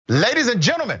Ladies and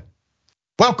gentlemen,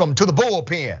 welcome to the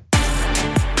Bullpen.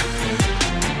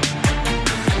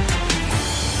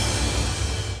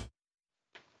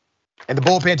 In the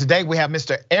Bullpen today, we have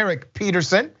Mr. Eric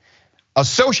Peterson,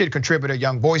 associate contributor,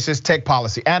 Young Voices, tech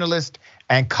policy analyst,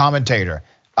 and commentator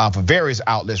for various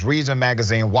outlets, Reason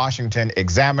Magazine, Washington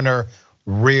Examiner,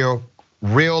 Real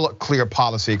Clear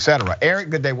Policy, etc. Eric,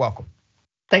 good day, welcome.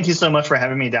 Thank you so much for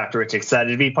having me, Dr. Rich. Excited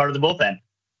to be part of the Bullpen.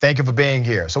 Thank you for being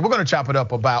here. So we're gonna chop it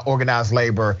up about organized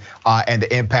labor and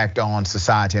the impact on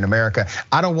society in America.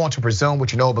 I don't want to presume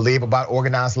what you know or believe about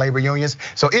organized labor unions.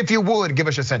 So if you would, give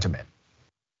us your sentiment.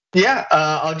 Yeah,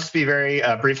 I'll just be very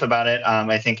brief about it.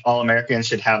 I think all Americans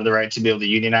should have the right to be able to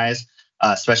unionize,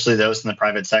 especially those in the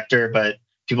private sector, but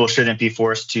people shouldn't be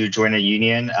forced to join a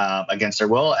union against their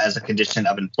will as a condition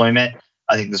of employment.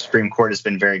 I think the Supreme Court has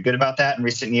been very good about that in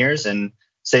recent years, and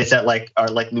states that like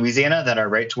Louisiana, that are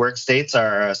right to work states,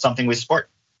 are something we support.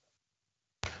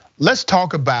 Let's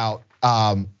talk about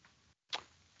the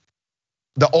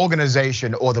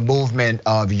organization or the movement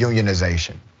of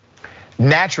unionization.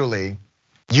 Naturally,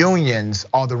 unions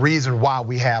are the reason why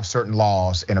we have certain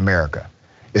laws in America.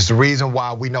 It's the reason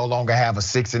why we no longer have a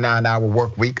 69-hour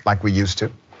work week like we used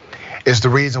to. It's the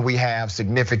reason we have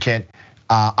significant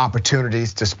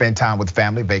opportunities to spend time with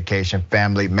family, vacation,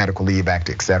 family, medical leave act,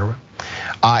 etc.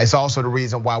 It's also the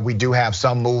reason why we do have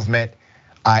some movement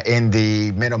in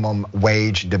the minimum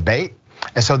wage debate.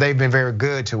 And so they've been very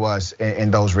good to us in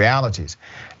those realities.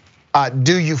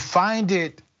 Do you find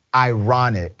it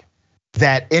ironic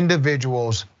that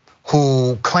individuals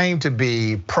who claim to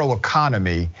be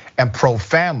pro-economy and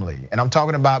pro-family, and I'm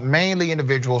talking about mainly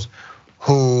individuals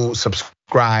who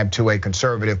subscribe to a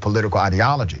conservative political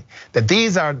ideology, that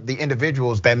these are the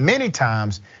individuals that many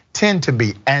times tend to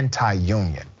be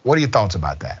anti-union? What are your thoughts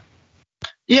about that?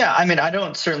 Yeah, I mean, I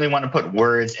don't certainly want to put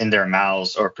words in their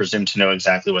mouths or presume to know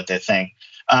exactly what they think.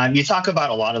 You talk about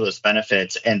a lot of those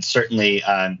benefits, and certainly,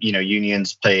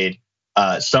 unions played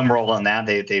some role in that.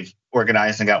 They've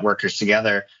organized and got workers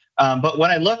together. But when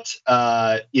I looked,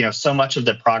 so much of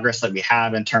the progress that we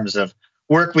have in terms of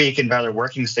work week and better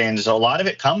working standards, a lot of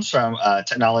it comes from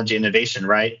technology innovation,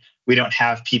 right? We don't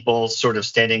have people sort of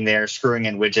standing there screwing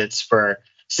in widgets for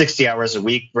 60 hours a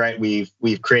week, right? We've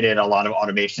created a lot of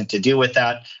automation to deal with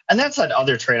that. And that's had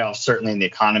other trade-offs, certainly in the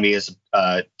economy, is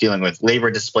dealing with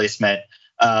labor displacement.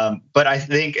 But I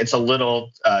think it's a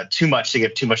little too much to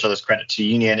give too much of this credit to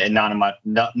union and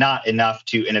not enough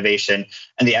to innovation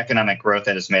and the economic growth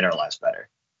that has made our lives better.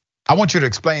 I want you to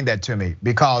explain that to me,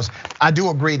 because I do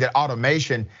agree that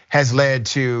automation has led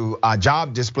to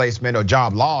job displacement or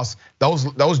job loss.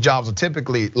 Those jobs are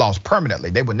typically lost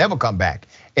permanently. They would never come back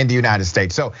in the United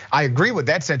States. So I agree with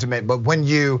that sentiment, but when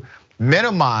you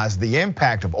minimize the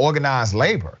impact of organized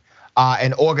labor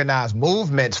and organized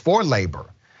movements for labor,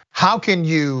 how can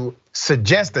you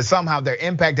suggest that somehow their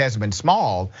impact has been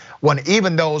small when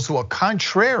even those who are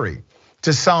contrary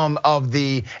to some of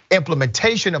the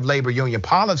implementation of labor union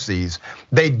policies,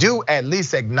 they do at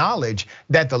least acknowledge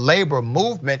that the labor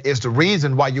movement is the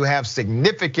reason why you have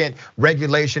significant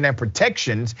regulation and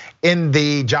protections in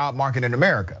the job market in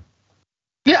America?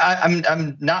 Yeah,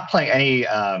 I'm not playing any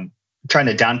trying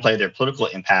to downplay their political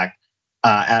impact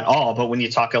at all. But when you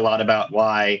talk a lot about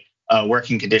why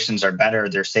working conditions are better,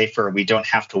 they're safer, we don't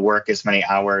have to work as many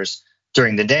hours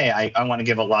during the day, I want to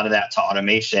give a lot of that to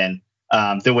automation.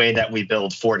 The way that we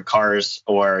build Ford cars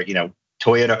or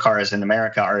Toyota cars in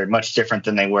America are much different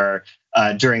than they were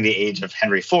during the age of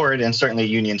Henry Ford, and certainly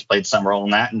unions played some role in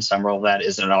that, and some role of that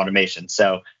is in automation.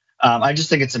 So I just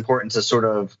think it's important to sort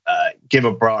of give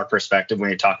a broader perspective when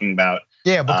you're talking about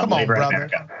but come on, brother.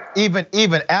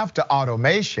 Even after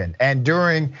automation and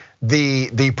during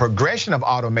the progression of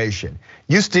automation,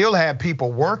 you still have people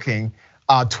working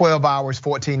 12 hours,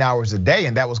 14 hours a day,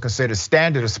 and that was considered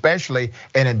standard, especially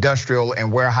in industrial and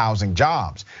warehousing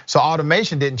jobs. So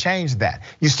automation didn't change that.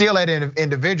 You still had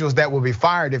individuals that would be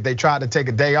fired if they tried to take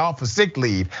a day off for sick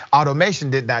leave. Automation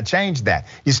did not change that.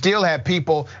 You still had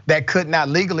people that could not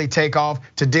legally take off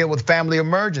to deal with family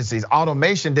emergencies.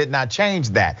 Automation did not change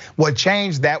that. What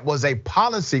changed that was a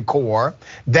policy core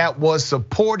that was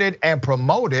supported and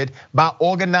promoted by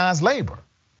organized labor.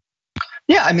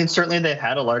 Yeah, I mean, certainly they've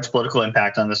had a large political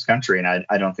impact on this country, and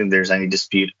I don't think there's any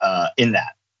dispute in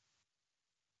that.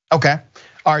 Okay,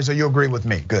 all right, so you agree with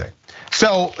me, good.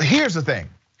 So here's the thing.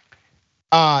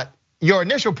 Your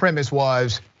initial premise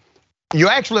was you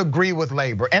actually agree with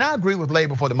labor, and I agree with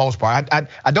labor for the most part.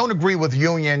 I don't agree with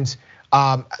unions.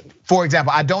 For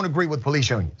example, I don't agree with police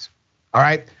unions, all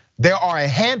right? There are a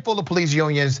handful of police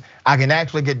unions I can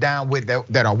actually get down with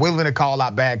that are willing to call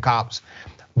out bad cops.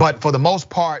 But for the most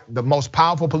part, the most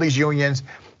powerful police unions,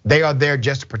 They are there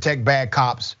just to protect bad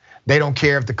cops. They don't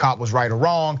care if the cop was right or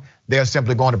wrong. They're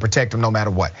simply going to protect them no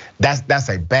matter what. That's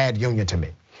a bad union to me.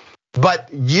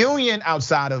 But union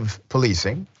outside of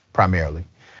policing, primarily,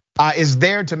 is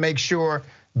there to make sure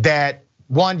that,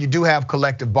 one, you do have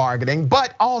collective bargaining,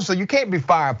 but also you can't be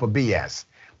fired for BS.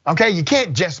 Okay, you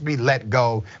can't just be let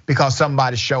go because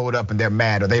somebody showed up and they're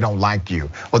mad or they don't like you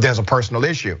or there's a personal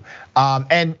issue.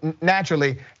 And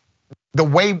naturally, the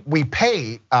way we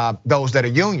pay those that are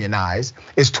unionized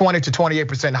is 20 to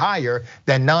 28% higher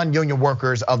than non-union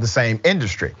workers of the same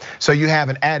industry. So you have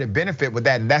an added benefit with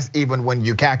that, and that's even when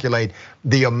you calculate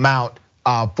the amount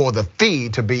for the fee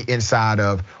to be inside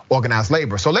of organized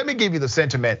labor. So let me give you the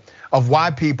sentiment of why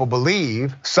people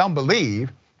believe, some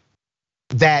believe,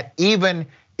 that even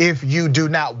if you do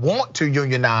not want to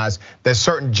unionize, that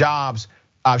certain jobs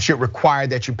should require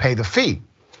that you pay the fee.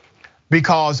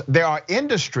 Because there are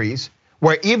industries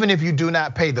where even if you do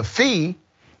not pay the fee,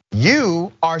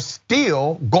 you are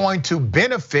still going to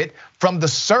benefit from the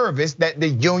service that the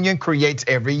union creates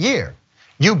every year.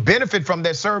 You benefit from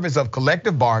that service of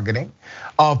collective bargaining,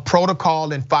 of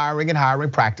protocol and firing and hiring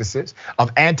practices,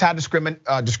 of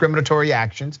anti-discriminatory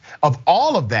actions, of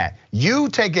all of that. You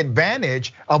take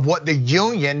advantage of what the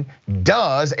union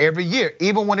does every year,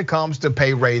 even when it comes to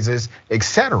pay raises,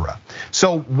 etc.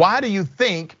 So why do you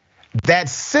think that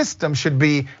system should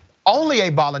be only a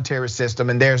voluntary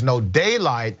system and there's no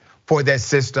daylight for that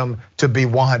system to be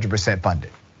 100%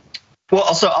 funded? Well,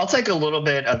 also, I'll take a little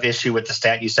bit of issue with the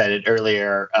stat you cited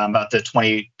earlier about the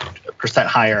 20%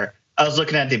 higher. I was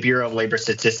looking at the Bureau of Labor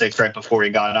Statistics right before we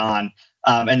got on,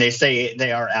 and they say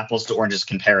they are apples to oranges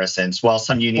comparisons. While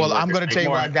some union I'm going to tell you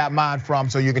where I got mine from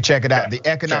so you can check it out. The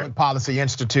Economic Policy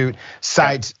Institute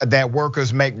cites that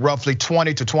workers make roughly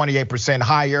 20 to 28%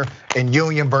 higher in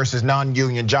union versus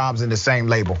non-union jobs in the same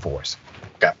labor force.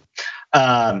 Okay,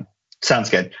 sounds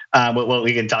good. Well,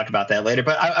 we can talk about that later.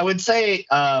 But I would say,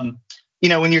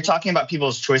 when you're talking about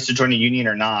people's choice to join a union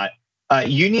or not,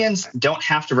 unions don't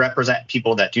have to represent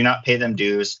people that do not pay them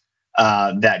dues,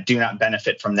 that do not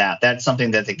benefit from that. That's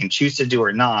something that they can choose to do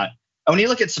or not. And when you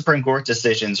look at Supreme Court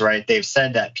decisions, right, they've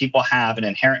said that people have an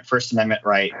inherent First Amendment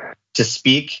right to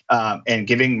speak, and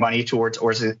giving money towards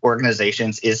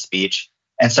organizations is speech.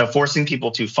 And so forcing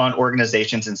people to fund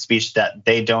organizations and speech that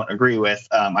they don't agree with,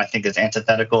 I think is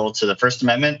antithetical to the First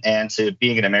Amendment and to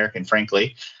being an American,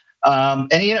 frankly. And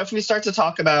if we start to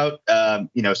talk about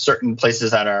certain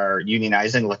places that are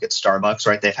unionizing, look at Starbucks,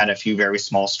 right? They've had a few very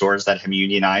small stores that have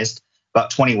unionized, about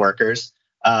 20 workers.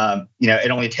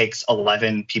 It only takes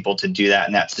 11 people to do that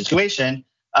in that situation.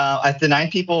 If the 9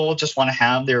 people just want to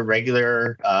have their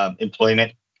regular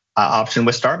employment option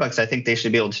with Starbucks, I think they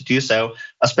should be able to do so,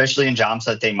 especially in jobs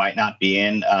that they might not be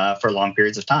in for long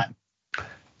periods of time.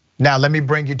 Now, let me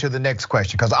bring you to the next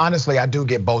question, because honestly, I do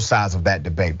get both sides of that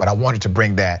debate, but I wanted to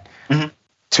bring that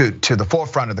to the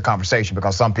forefront of the conversation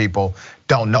because some people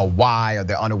don't know why, or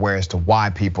they're unaware as to why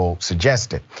people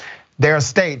suggest it. There are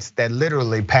states that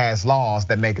literally pass laws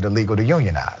that make it illegal to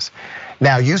unionize.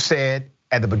 Now, you said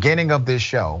at the beginning of this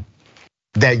show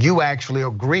that you actually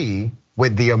agree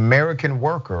with the American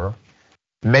worker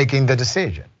making the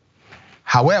decision.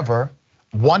 However,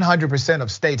 100%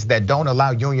 of states that don't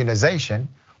allow unionization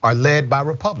are led by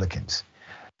Republicans.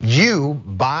 You,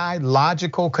 by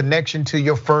logical connection to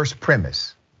your first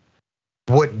premise,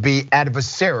 would be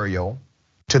adversarial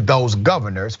to those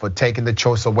governors for taking the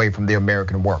choice away from the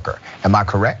American worker. Am I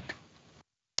correct?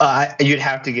 You'd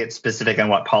have to get specific on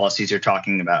what policies you're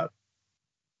talking about.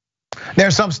 There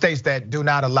are some states that do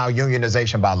not allow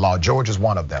unionization by law. Georgia's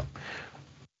one of them.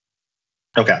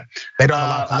 Okay. They don't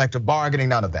allow collective bargaining,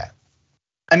 none of that.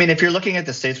 I mean, if you're looking at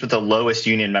the states with the lowest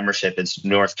union membership, it's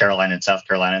North Carolina and South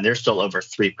Carolina, and they're still over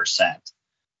 3%.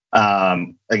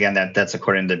 Again, that's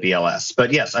according to BLS.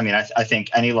 But yes, I mean, I think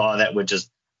any law that would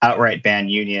just outright ban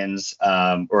unions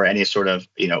or any sort of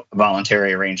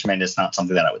voluntary arrangement is not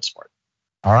something that I would support.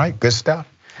 All right, good stuff.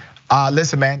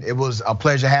 Listen, man, it was a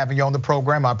pleasure having you on the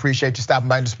program. I appreciate you stopping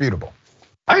by Indisputable.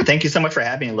 All right, thank you so much for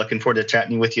having me. Looking forward to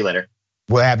chatting with you later.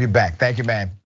 We'll have you back. Thank you, man.